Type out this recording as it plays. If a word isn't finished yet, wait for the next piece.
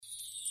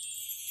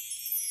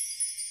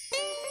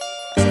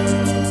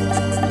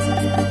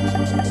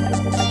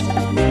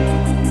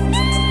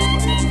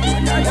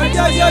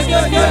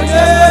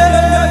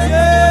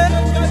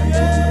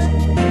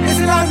Es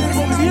el arte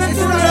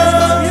movimiento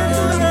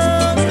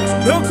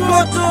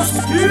LOKOTOS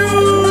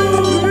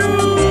CREW.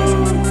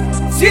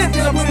 Siente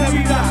la buena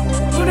vibra,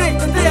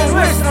 conéctate a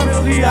nuestra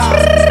melodía.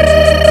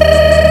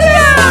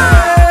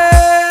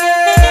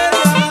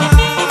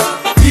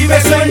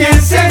 Vive, sueña,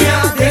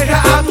 enseña,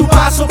 deja a tu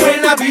paso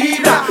buena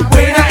vibra,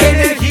 buena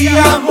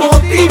energía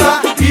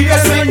motiva. Vive,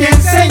 sueña,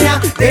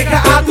 enseña,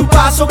 deja a tu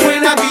paso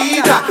buena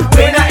vibra,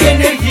 buena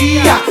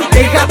energía,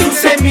 deja tu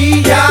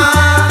semilla.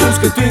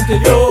 Busca tu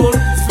interior,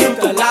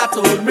 disfruta la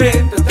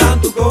tormenta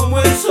tanto como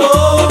el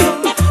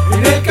sol.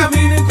 En el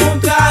camino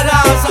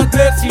encontrarás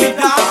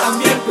adversidad,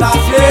 también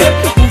placer.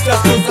 Muchas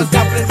cosas que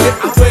aprender,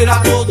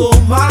 afuera todo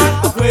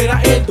mal, afuera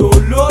el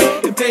dolor.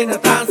 En plena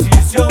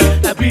transición,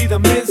 la vida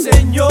me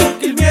enseñó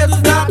que el miedo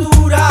es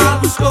natural.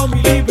 Busco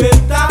mi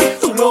libertad,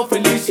 solo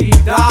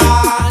felicidad.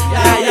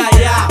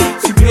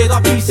 Sin miedo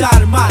a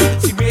pisar mal,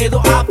 sin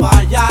miedo a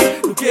fallar.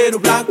 No quiero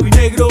blanco y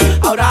negro,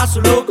 ahora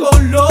solo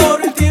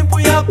color. El tiempo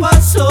ya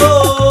pasó,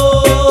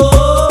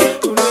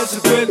 con él se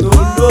fue el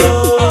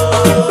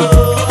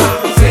dolor.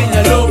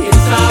 Enseña lo que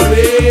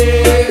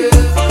sabes,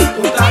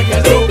 contagia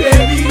lo que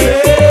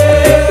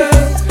vives.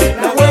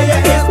 La huella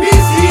es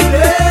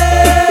visible.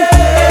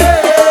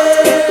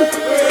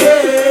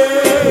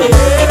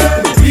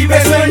 Vive,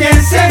 sueña,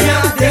 enseña,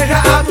 deja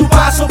a tu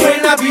paso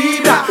buena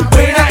vibra,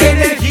 buena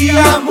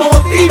energía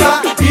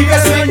motiva. Vive,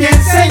 sueña,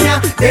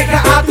 enseña,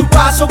 deja a tu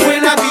paso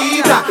buena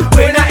vibra,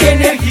 buena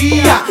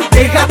energía,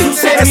 deja tu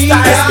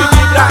semilla.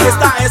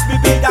 Esta es mi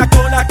vida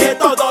con la que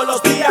todos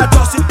los días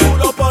yo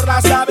circulo por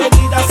las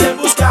avenidas en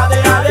busca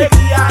de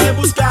alegría, en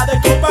busca de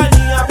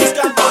compañía,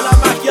 buscando la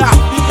magia,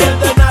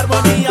 viviendo en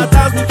armonía,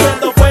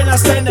 transmitiendo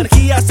buenas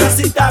energías.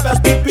 Así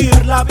debes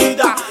vivir la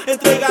vida,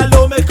 entrega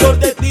lo mejor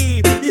de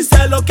ti y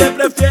sé lo que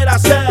prefieras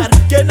hacer,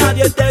 que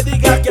nadie te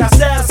diga qué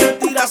hacer.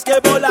 Sentirás que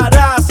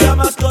volarás y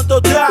amas con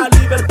total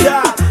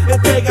libertad.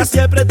 Entrega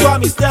siempre tu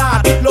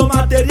amistad, lo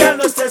material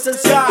no es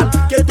esencial,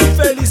 que tu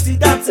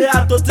felicidad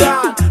sea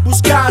total.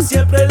 Busca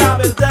siempre la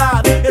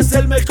verdad, es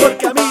el mejor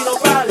camino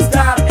para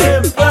estar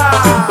en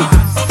paz.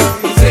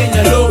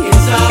 Enseña lo que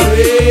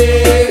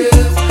sabes,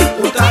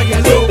 contagia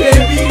lo que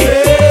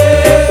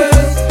vives.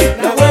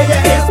 La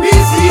huella es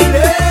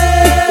visible.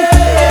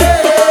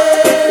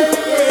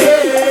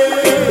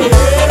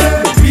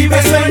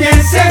 Vive, sueña,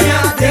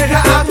 enseña,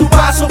 deja a tu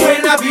paso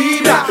buena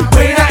vibra,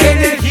 buena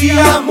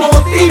energía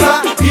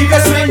motiva.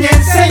 Vive, sueña,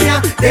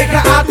 enseña,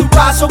 deja a tu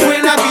paso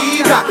buena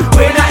vibra,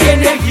 buena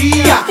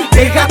energía,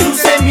 deja tu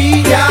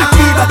semilla.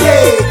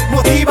 Actívate,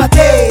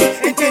 motívate,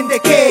 entiende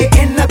que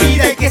en la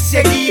vida hay que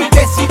seguir,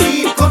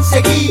 decidir,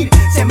 conseguir,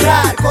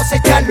 sembrar,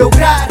 cosechar,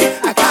 lograr.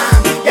 Acá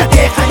ya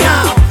te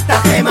jañao,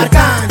 te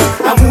marcan,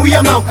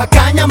 amuyamao,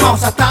 cacañamao,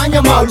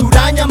 satañamao,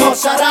 lurañamao,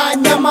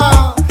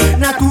 sarañamao.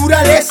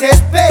 Naturaleza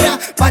espera,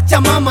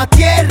 Pachamama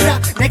tierra,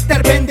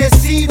 néctar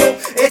bendecido.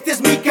 Este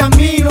es mi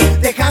camino,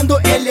 dejando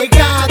el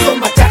legado,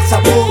 machar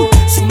sabor,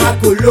 sumar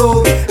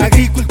color,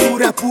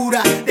 agricultura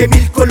pura de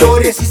mil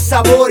colores y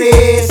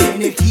sabores,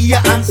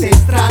 energía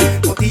ancestral,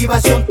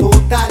 motivación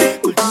total,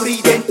 cultura,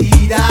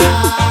 identidad.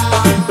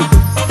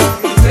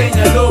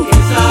 Enseña lo que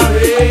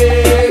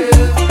sabes,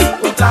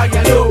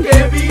 contagia lo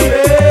que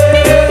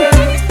vives.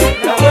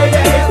 La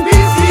huella es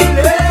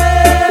visible.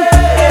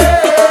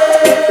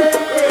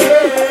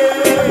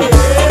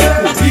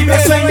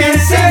 Vive, sueña,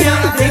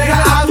 enseña,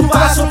 deja a tu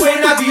paso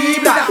buena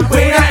vibra,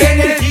 buena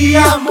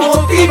energía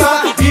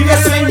motiva.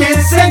 Vive, sueña,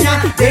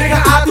 enseña,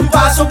 deja a tu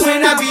paso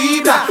buena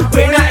vibra,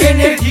 buena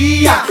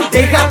energía,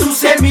 deja tu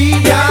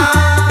semilla.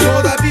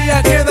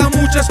 Todavía quedan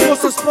muchas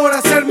cosas por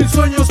hacer, mil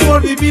sueños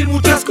por vivir,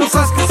 muchas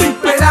cosas que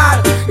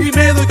superar. Y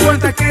me doy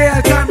cuenta que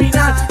al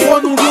caminar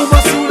con un rumbo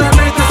hacia una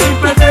meta sin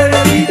perder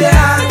el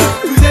ideal,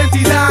 tu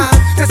identidad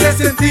te hace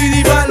sentir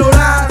y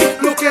valorar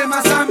lo que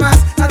más amas.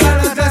 A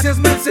dar las gracias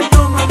me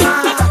enseñó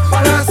mamá.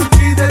 Para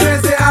seguir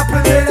debes de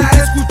aprender a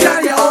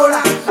escuchar y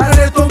ahora a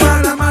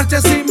retomar la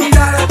marcha sin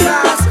mirar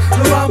atrás.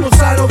 Lo vamos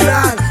a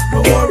lograr,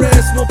 no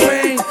worries, no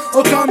pain,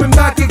 or coming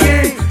back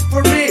again.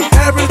 For me,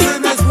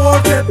 everything is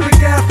worth it.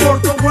 Big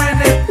effort to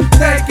win it,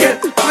 take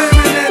it,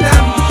 living it,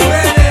 I'm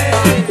ready.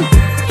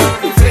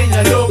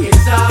 Enseña lo que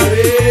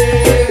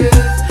sabes,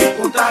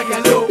 contagia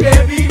lo que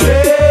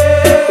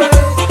vives.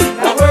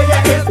 La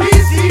huella es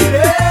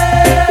visible.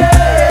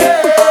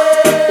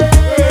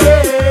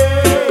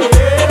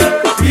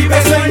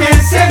 Vive, sueña,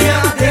 enseña,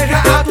 deja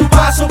a tu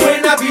paso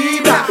buena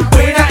vibra,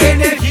 buena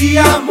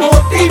energía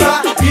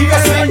motiva. Vive,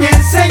 sueña,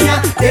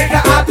 enseña,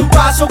 deja a tu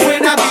paso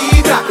buena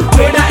vibra,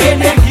 buena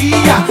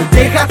energía,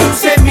 deja tu